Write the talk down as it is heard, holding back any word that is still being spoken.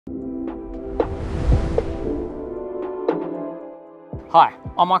Hi,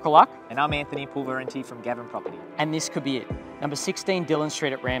 I'm Michael Luck. And I'm Anthony Pulvirenti from Gavin Property. And this could be it. Number 16 Dillon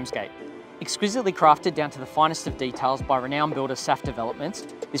Street at Ramsgate. Exquisitely crafted down to the finest of details by renowned builder SAF Developments,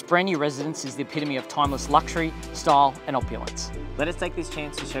 this brand new residence is the epitome of timeless luxury, style and opulence. Let us take this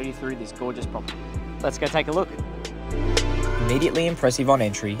chance to show you through this gorgeous property. Let's go take a look. Immediately impressive on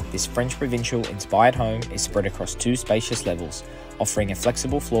entry, this French provincial inspired home is spread across 2 spacious levels, offering a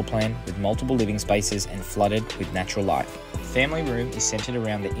flexible floor plan with multiple living spaces and flooded with natural light. The family room is centered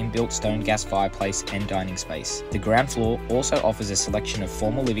around the inbuilt stone gas fireplace and dining space. The ground floor also offers a selection of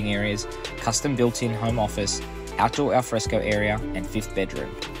formal living areas, custom built-in home office, outdoor alfresco area and 5th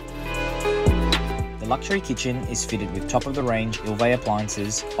bedroom. The luxury kitchen is fitted with top-of-the-range ILVE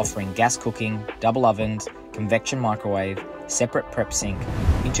appliances, offering gas cooking, double ovens, convection microwave, separate prep sink,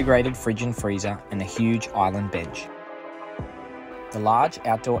 integrated fridge and freezer, and a huge island bench. The large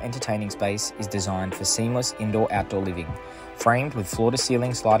outdoor entertaining space is designed for seamless indoor-outdoor living. Framed with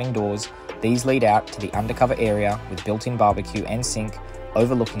floor-to-ceiling sliding doors, these lead out to the undercover area with built-in barbecue and sink,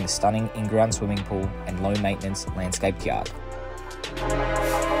 overlooking the stunning in-ground swimming pool and low-maintenance landscaped yard.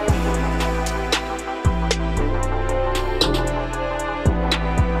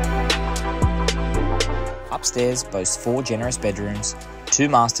 Upstairs boasts 4 generous bedrooms, 2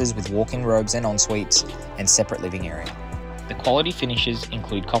 masters with walk-in robes and en-suites, and separate living area. The quality finishes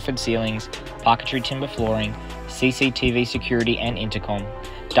include coffered ceilings, parquetry timber flooring, CCTV security and intercom,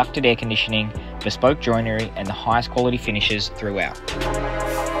 ducted air conditioning, bespoke joinery, and the highest quality finishes throughout.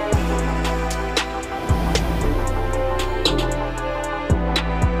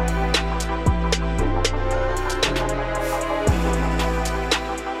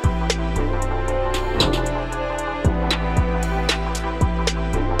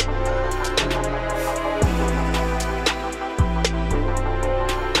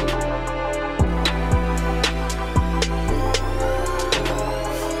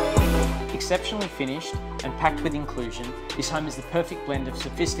 Exceptionally finished and packed with inclusion, this home is the perfect blend of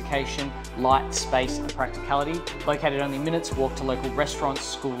sophistication, light, space and practicality. Located only minutes walk to local restaurants,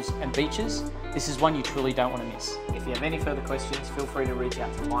 schools and beaches, this is one you truly don't want to miss. If you have any further questions, feel free to reach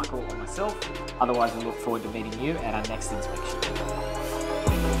out to Michael or myself. Otherwise, we look forward to meeting you at our next inspection.